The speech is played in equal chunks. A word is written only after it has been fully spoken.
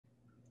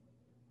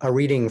A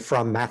reading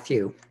from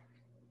Matthew.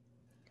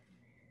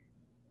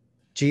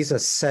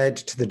 Jesus said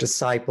to the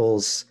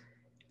disciples,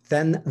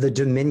 "Then the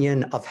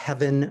dominion of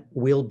heaven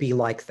will be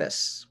like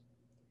this.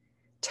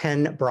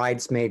 10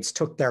 bridesmaids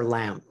took their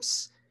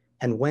lamps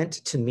and went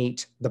to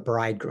meet the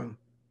bridegroom.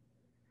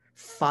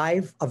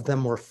 5 of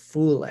them were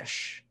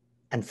foolish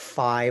and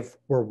 5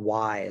 were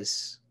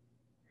wise.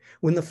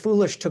 When the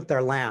foolish took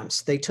their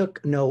lamps, they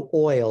took no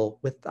oil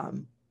with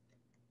them,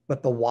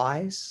 but the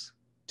wise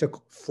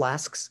took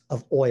flasks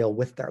of oil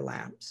with their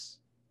lamps.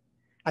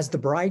 As the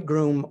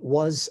bridegroom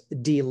was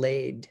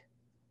delayed,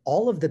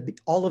 all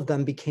of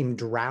them became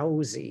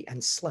drowsy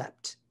and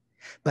slept.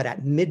 But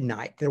at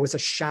midnight, there was a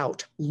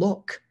shout,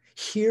 'Look,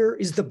 here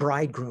is the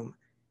bridegroom.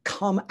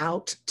 Come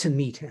out to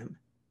meet him.'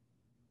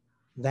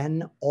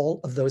 Then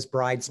all of those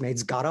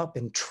bridesmaids got up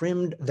and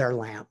trimmed their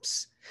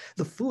lamps.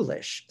 The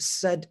foolish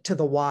said to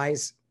the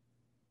wise,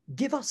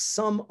 'Give us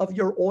some of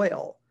your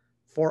oil,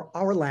 for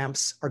our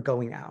lamps are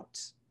going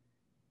out.'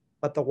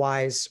 But the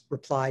wise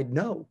replied,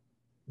 'No,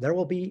 there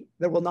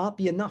will not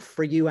be enough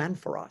for you and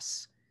for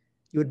us.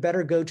 You had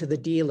better go to the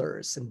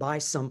dealers and buy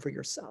some for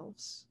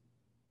yourselves.'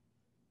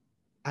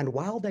 And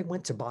while they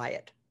went to buy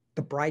it,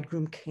 the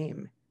bridegroom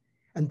came,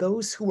 and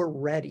those who were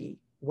ready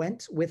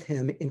went with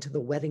him into the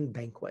wedding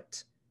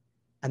banquet,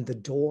 and the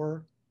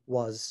door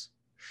was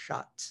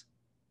shut.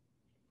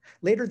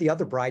 Later, the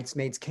other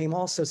bridesmaids came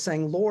also,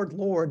 saying, 'Lord,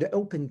 Lord,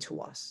 open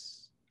to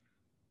us.'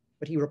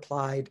 But he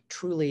replied,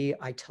 'Truly,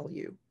 I tell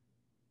you,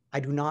 I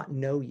do not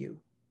know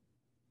you.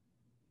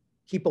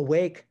 Keep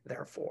awake,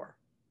 therefore,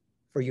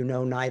 for you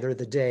know neither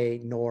the day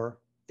nor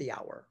the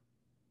hour.'"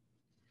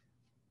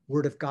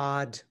 Word of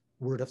God,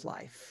 word of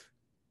life.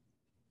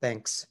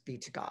 Thanks be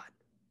to God.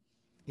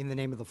 In the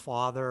name of the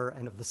Father,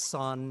 and of the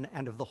Son,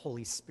 and of the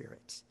Holy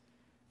Spirit,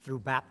 through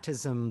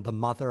baptism, the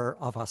mother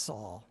of us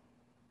all.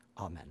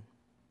 Amen.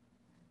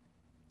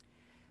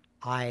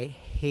 I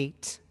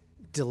hate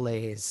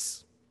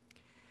delays.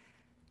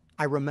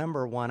 I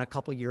remember one a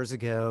couple years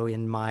ago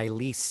in my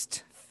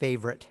least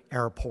favorite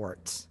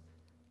airport,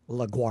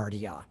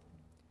 LaGuardia.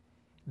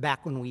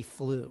 Back when we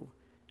flew,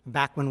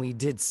 back when we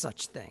did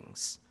such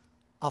things,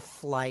 a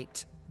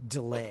flight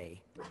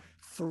delay,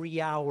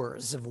 3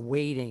 hours of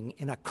waiting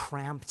in a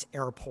cramped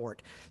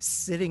airport,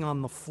 sitting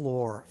on the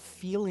floor,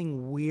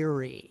 feeling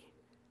weary,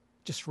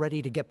 just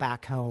ready to get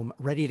back home,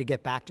 ready to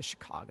get back to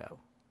Chicago.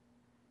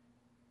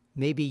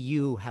 Maybe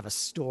you have a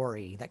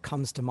story that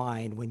comes to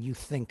mind when you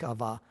think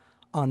of an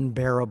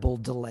unbearable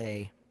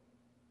delay.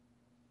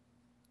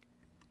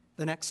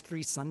 The next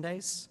 3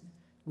 Sundays,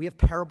 we have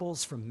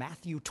parables from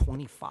Matthew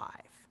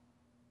 25,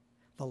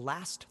 the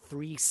last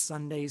 3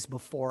 Sundays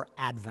before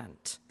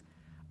Advent,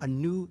 a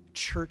new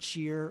church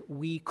year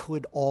we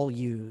could all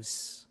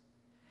use.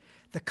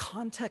 The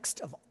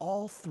context of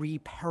all 3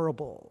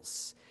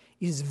 parables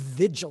is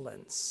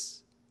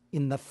vigilance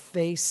in the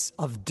face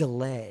of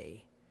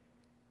delay,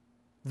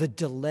 the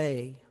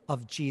delay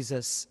of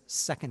Jesus'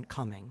 second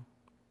coming.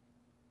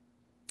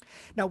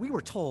 Now, we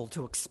were told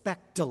to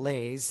expect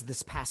delays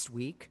this past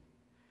week.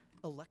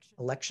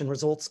 Election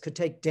results could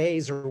take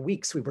days or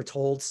weeks, we were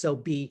told, so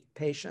be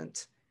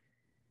patient.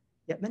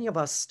 Yet many of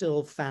us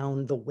still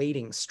found the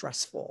waiting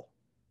stressful,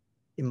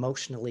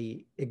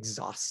 emotionally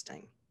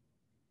exhausting.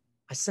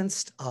 I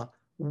sensed a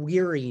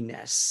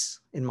weariness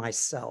in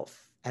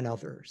myself and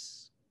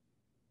others.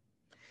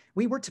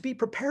 We were to be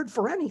prepared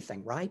for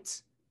anything,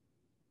 right?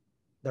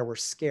 There were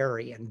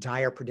scary and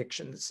dire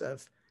predictions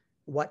of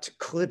what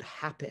could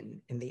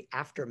happen in the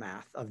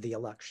aftermath of the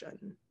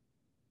election.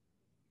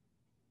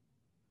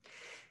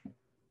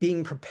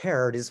 Being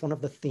prepared is one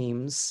of the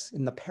themes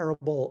in the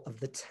parable of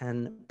the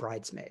 10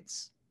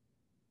 bridesmaids.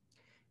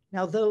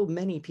 Now, though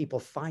many people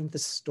find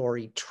this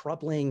story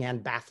troubling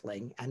and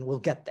baffling, and we'll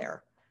get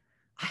there,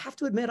 I have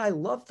to admit I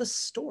love the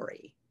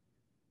story.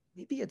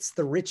 Maybe it's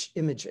the rich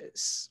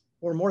images,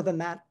 or more than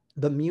that,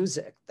 the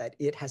music that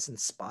it has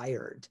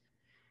inspired.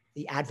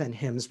 The Advent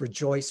hymns,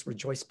 "Rejoice,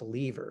 rejoice,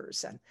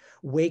 believers," and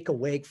 "Wake,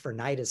 awake, for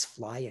night is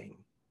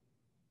flying."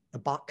 The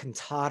Bach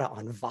cantata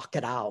on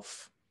 "Wachet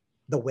auf,"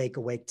 the Wake,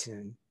 awake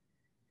tune.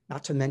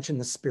 Not to mention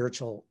the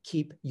spiritual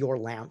 "Keep your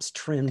lamps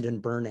trimmed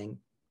and burning."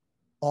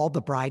 All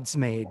the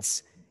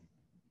bridesmaids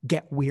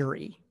get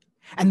weary,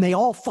 and they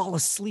all fall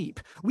asleep.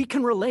 We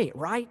can relate,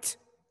 right?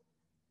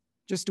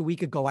 Just a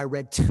week ago, I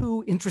read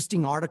 2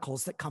 interesting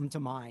articles that come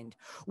to mind.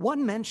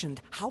 One mentioned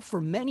how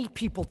for many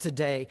people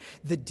today,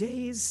 the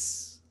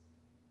days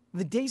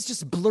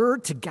just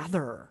blurred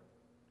together.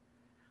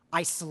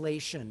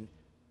 Isolation,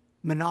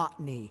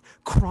 monotony,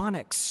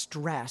 chronic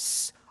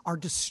stress are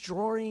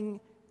destroying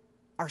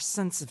our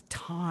sense of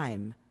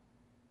time.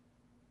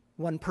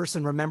 One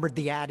person remembered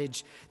the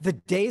adage, "The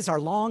days are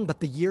long, but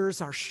the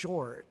years are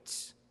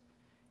short."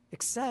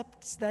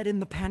 Except that in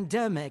the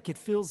pandemic, it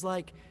feels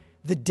like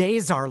the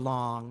days are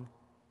long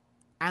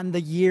and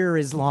the year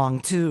is long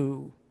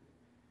too.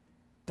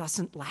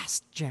 Doesn't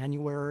last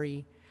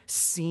January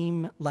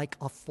seem like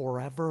a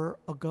forever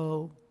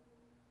ago?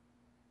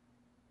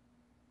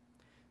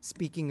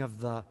 Speaking of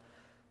the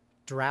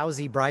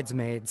drowsy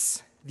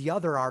bridesmaids, the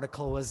other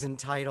article was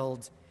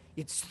entitled,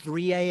 it's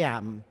 3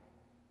 a.m.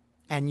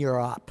 and you're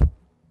up.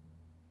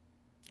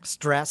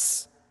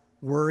 Stress,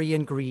 worry,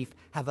 and grief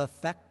have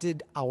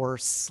affected our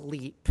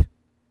sleep.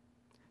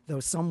 Though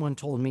someone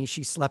told me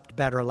she slept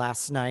better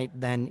last night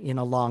than in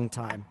a long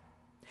time.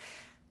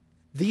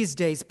 These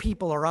days,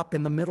 people are up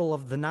in the middle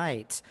of the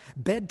night,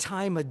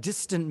 bedtime a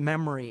distant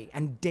memory,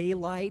 and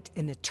daylight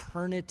an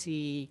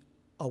eternity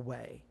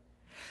away.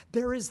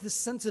 There is this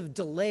sense of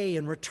delay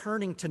in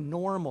returning to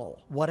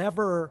normal,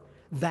 whatever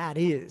that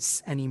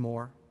is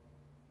anymore.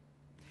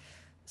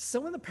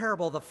 So in the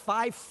parable, the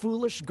 5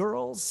 foolish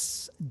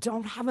girls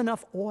don't have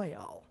enough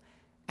oil,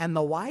 and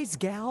the wise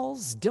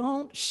gals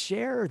don't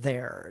share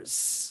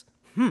theirs.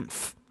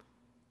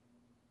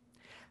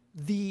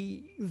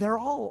 They're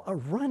all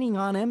running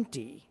on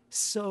empty,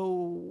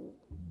 so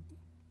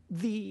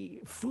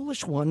the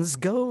foolish ones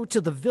go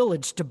to the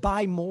village to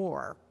buy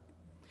more.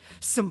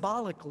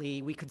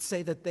 Symbolically, we could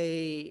say that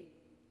they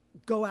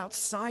go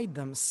outside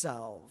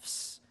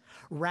themselves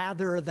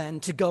rather than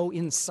to go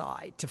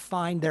inside to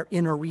find their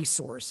inner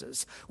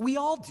resources. We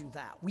all do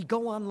that. We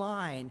go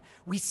online,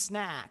 we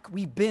snack,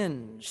 we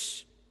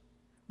binge,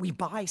 we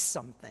buy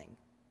something,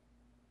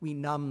 we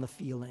numb the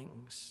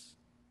feelings.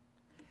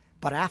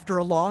 But after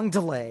a long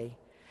delay,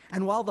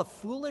 and while the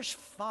foolish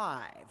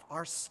 5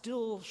 are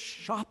still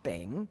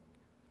shopping,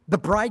 the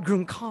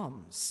bridegroom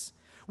comes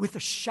with a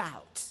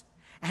shout,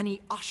 and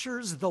he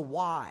ushers the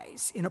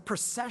wise in a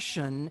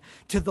procession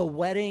to the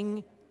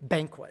wedding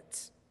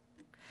banquet.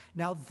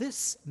 Now,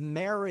 this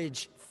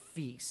marriage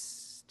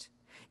feast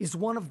is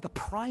one of the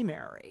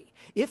primary,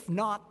 if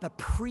not the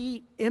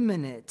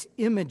preeminent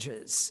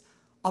images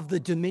of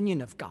the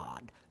dominion of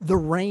God, the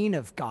reign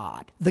of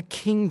God, the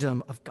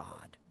kingdom of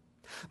God.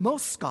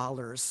 Most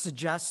scholars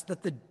suggest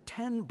that the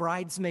 10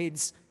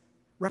 bridesmaids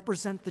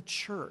represent the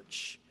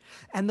church,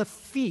 and the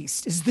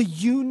feast is the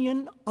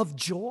union of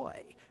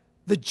joy,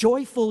 the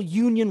joyful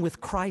union with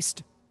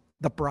Christ,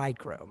 the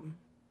bridegroom.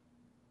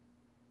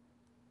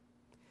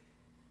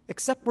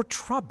 Except we're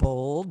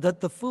troubled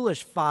that the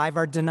foolish 5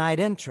 are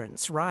denied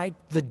entrance, right?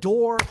 The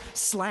door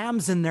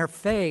slams in their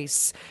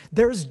face.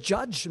 There's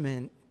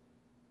judgment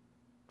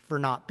for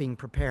not being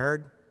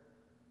prepared.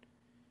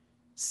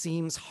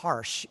 Seems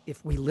harsh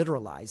if we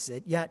literalize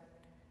it, yet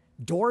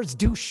doors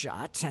do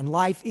shut and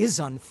life is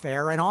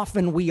unfair, and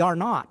often we are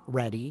not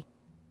ready.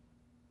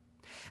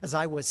 As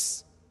I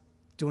was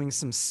doing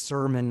some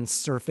sermon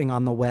surfing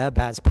on the web,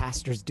 as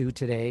pastors do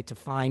today, to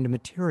find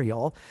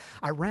material,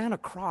 I ran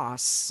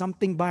across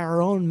something by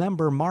our own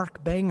member,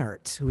 Mark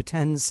Bangert, who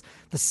attends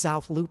the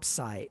South Loop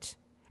site.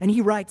 And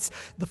he writes,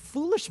 "The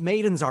foolish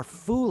maidens are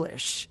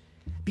foolish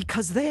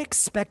because they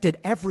expected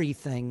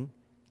everything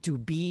to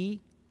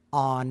be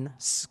on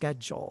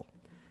schedule.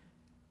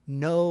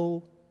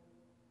 No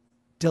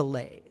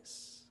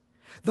delays.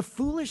 The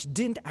foolish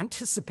didn't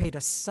anticipate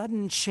a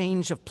sudden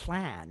change of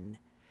plan.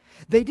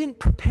 They didn't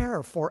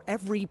prepare for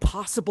every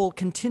possible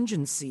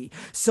contingency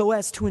so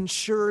as to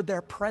ensure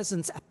their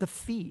presence at the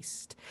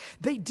feast.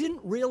 They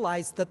didn't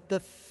realize that the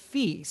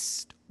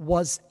feast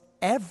was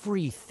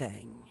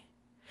everything,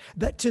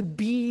 that to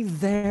be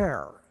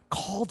there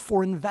called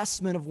for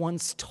investment of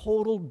one's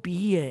total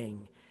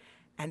being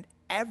and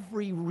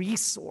every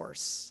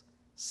resource,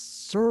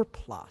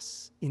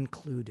 surplus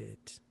included."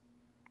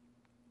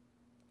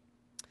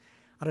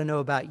 I don't know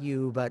about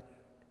you, but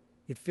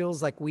it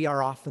feels like we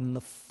are often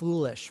the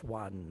foolish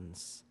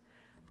ones,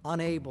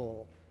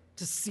 unable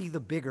to see the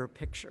bigger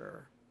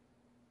picture.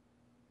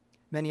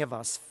 Many of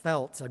us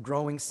felt a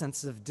growing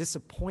sense of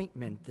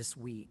disappointment this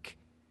week,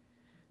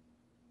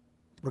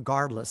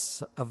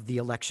 regardless of the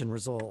election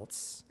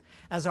results.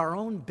 As our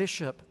own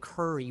Bishop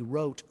Curry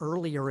wrote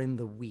earlier in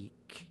the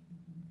week,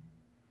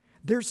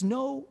 there's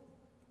no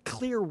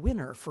clear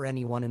winner for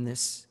anyone in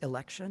this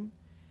election.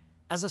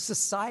 As a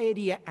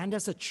society and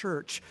as a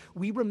church,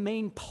 we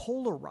remain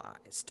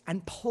polarized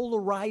and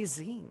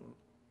polarizing,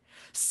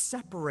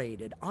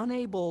 separated,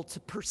 unable to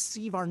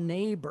perceive our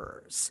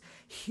neighbors,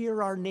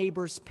 hear our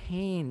neighbors'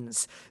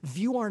 pains,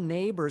 view our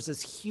neighbors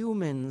as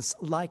humans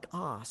like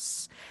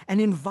us,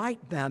 and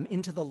invite them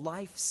into the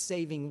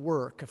life-saving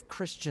work of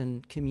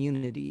Christian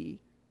community.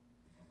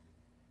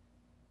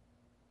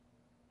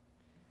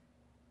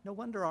 No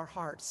wonder our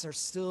hearts are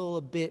still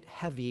a bit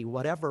heavy,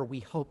 whatever we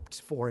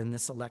hoped for in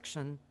this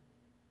election.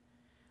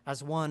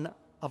 As one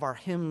of our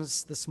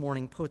hymns this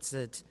morning puts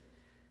it,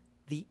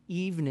 the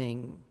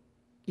evening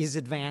is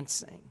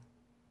advancing,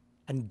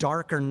 and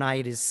darker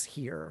night is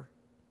here.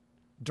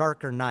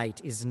 Darker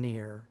night is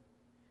near.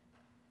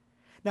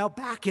 Now,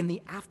 back in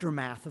the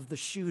aftermath of the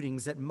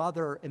shootings at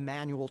Mother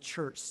Emanuel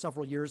Church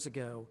several years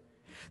ago,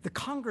 the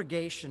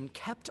congregation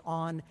kept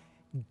on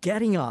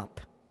getting up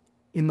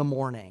in the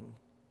morning.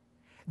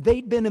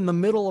 They'd been in the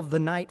middle of the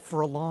night for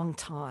a long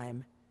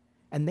time,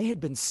 and they had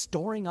been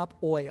storing up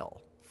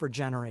oil for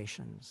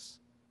generations.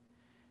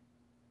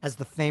 As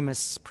the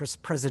famous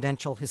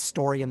presidential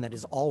historian that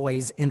is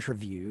always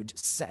interviewed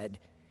said,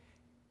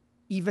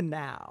 even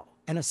now,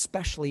 and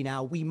especially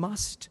now, we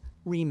must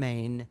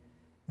remain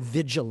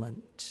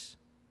vigilant.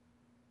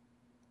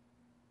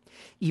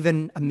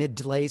 even amid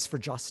delays for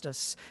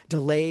justice,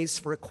 delays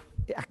for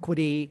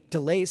equity,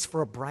 delays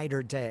for a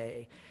brighter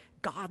day.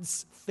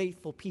 God's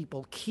faithful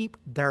people keep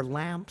their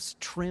lamps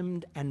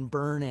trimmed and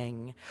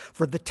burning,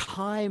 for the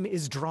time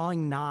is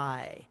drawing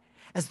nigh.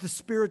 As the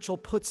spiritual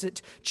puts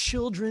it,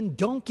 children,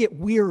 don't get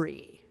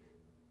weary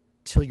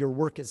till your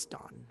work is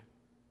done.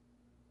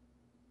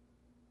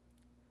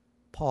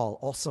 Paul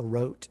also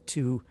wrote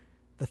to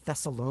the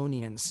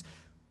Thessalonians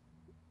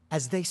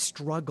as they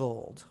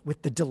struggled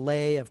with the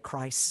delay of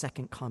Christ's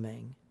second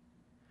coming.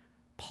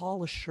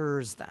 Paul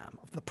assures them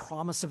of the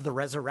promise of the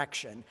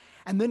resurrection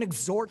and then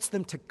exhorts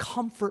them to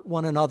comfort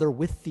one another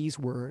with these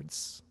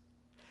words.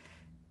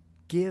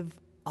 Give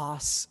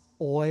us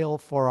oil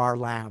for our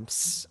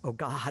lamps, O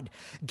God.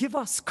 Give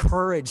us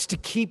courage to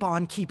keep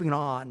on keeping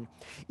on.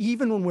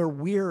 Even when we're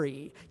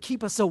weary,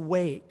 keep us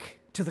awake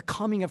to the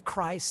coming of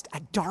Christ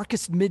at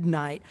darkest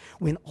midnight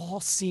when all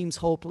seems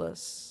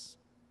hopeless.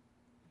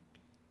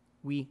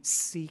 We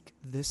seek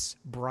this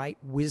bright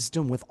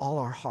wisdom with all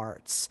our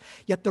hearts.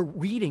 Yet the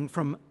reading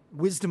from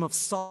Wisdom of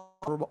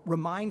Solomon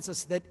reminds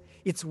us that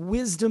it's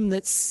wisdom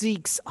that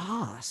seeks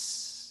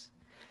us.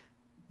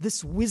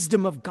 This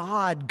wisdom of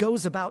God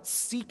goes about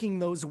seeking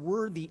those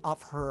worthy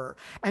of her,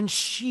 and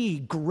she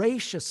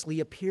graciously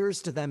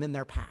appears to them in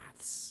their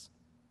paths.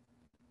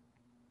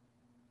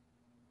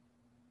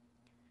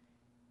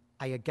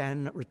 I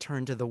again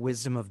return to the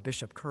wisdom of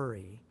Bishop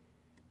Curry.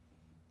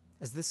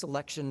 As this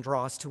election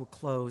draws to a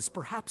close,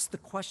 perhaps the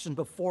question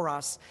before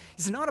us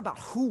is not about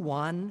who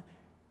won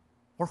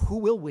or who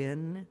will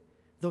win,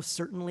 though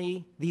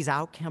certainly these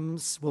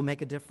outcomes will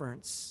make a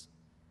difference.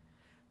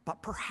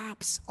 But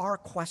perhaps our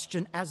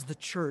question as the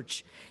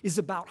church is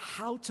about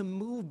how to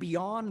move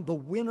beyond the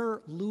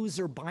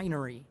winner-loser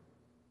binary.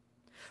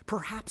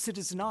 Perhaps it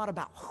is not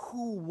about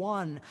who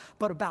won,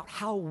 but about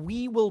how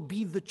we will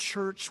be the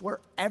church where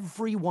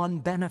everyone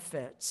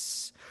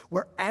benefits,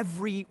 where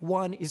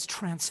everyone is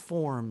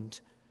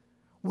transformed,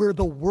 where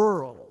the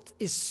world,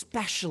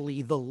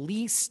 especially the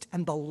least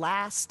and the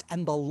last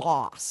and the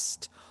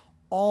lost,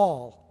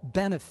 all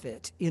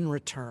benefit in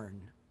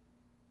return.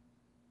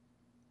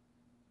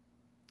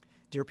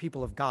 Dear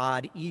people of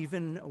God,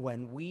 even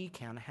when we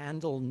can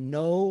handle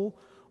no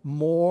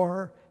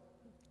more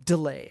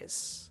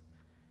delays,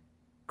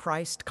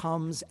 Christ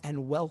comes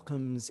and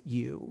welcomes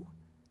you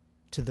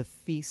to the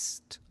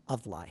feast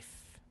of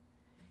life.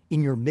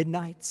 In your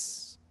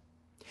midnights,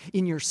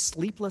 in your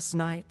sleepless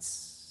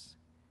nights,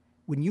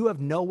 when you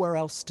have nowhere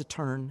else to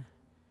turn,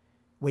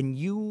 when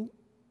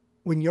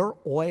your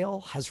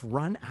oil has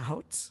run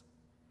out,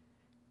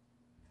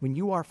 when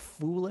you are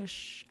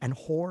foolish and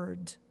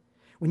hoard,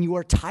 when you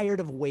are tired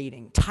of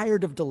waiting,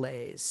 tired of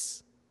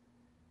delays,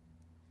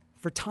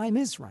 for time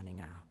is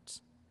running out.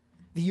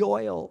 The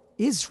oil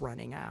is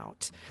running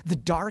out. The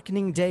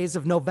darkening days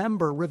of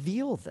November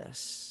reveal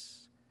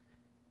this.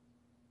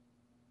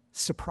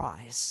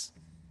 Surprise.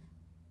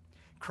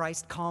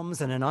 Christ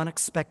comes in an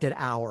unexpected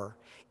hour,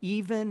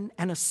 even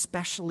and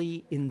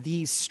especially in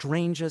these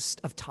strangest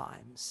of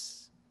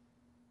times.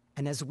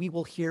 And as we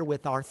will hear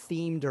with our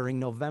theme during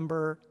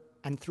November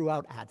and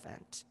throughout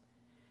Advent,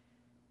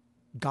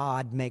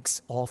 God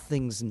makes all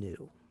things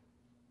new.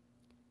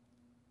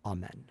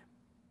 Amen.